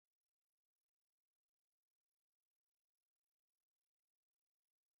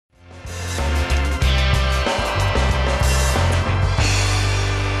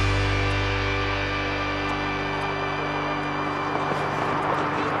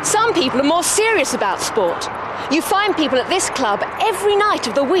Some people are more serious about sport. You find people at this club every night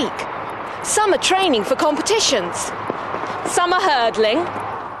of the week. Some are training for competitions. Some are hurdling.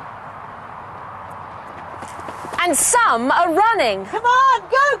 And some are running. Come on,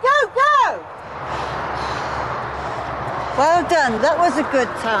 go, go, go! Well done, that was a good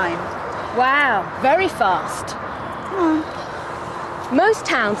time. Wow, very fast. Most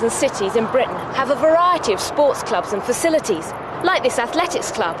towns and cities in Britain have a variety of sports clubs and facilities, like this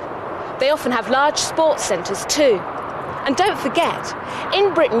athletics club. They often have large sports centres too. And don't forget,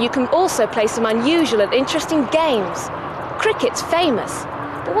 in Britain you can also play some unusual and interesting games. Cricket's famous,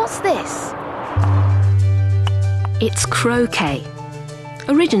 but what's this? It's croquet.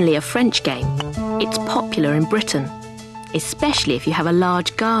 Originally a French game, it's popular in Britain, especially if you have a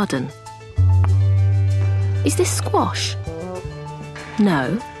large garden. Is this squash?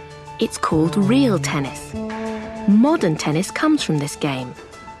 No, it's called real tennis. Modern tennis comes from this game.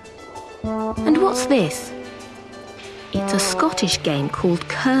 And what's this? It's a Scottish game called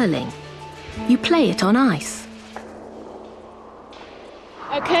curling. You play it on ice.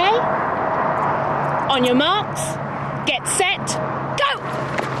 OK? On your marks, get set, go!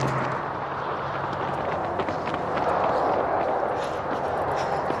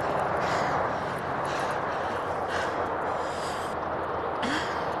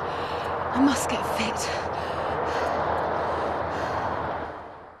 I must get fit.